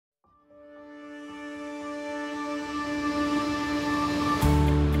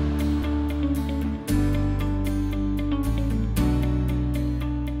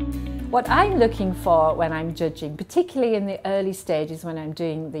What I'm looking for when I'm judging, particularly in the early stages when I'm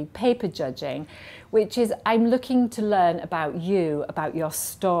doing the paper judging, which is I'm looking to learn about you, about your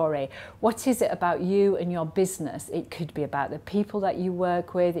story. What is it about you and your business? It could be about the people that you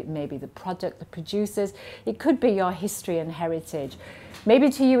work with, it may be the product, the producers, it could be your history and heritage.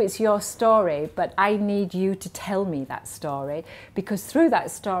 Maybe to you it's your story, but I need you to tell me that story, because through that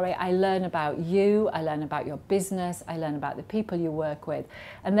story I learn about you, I learn about your business, I learn about the people you work with.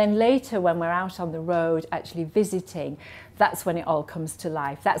 And then later when we're out on the road actually visiting, that's when it all comes to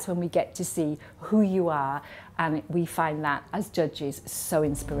life. That's when we get to see who you are, and we find that as judges so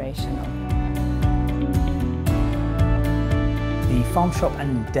inspirational. The Farm Shop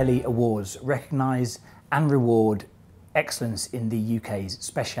and Deli Awards recognise and reward excellence in the UK's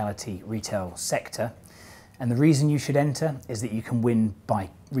speciality retail sector, and the reason you should enter is that you can win by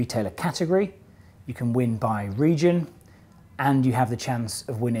retailer category, you can win by region, and you have the chance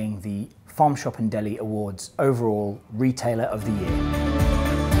of winning the Farm Shop and Deli Awards overall Retailer of the Year.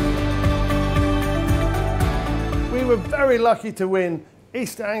 We were very lucky to win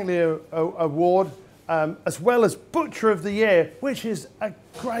East Anglia Award as well as Butcher of the Year, which is a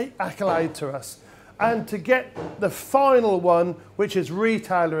great accolade to us. And to get the final one, which is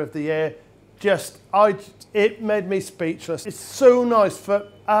Retailer of the Year, it made me speechless. It's so nice for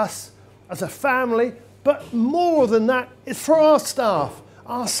us as a family, but more than that, it's for our staff.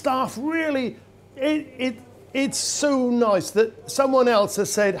 Our staff really, it's so nice that someone else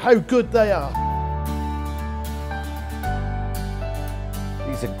has said how good they are.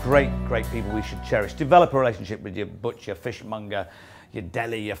 These are great people we should cherish. Develop a relationship with your butcher, fishmonger, your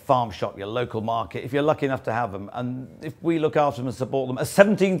deli, your farm shop, your local market, if you're lucky enough to have them. And if we look after them and support them, as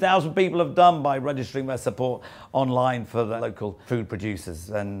 17,000 people have done by registering their support online for the local food producers,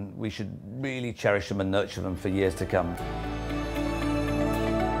 then we should really cherish them and nurture them for years to come.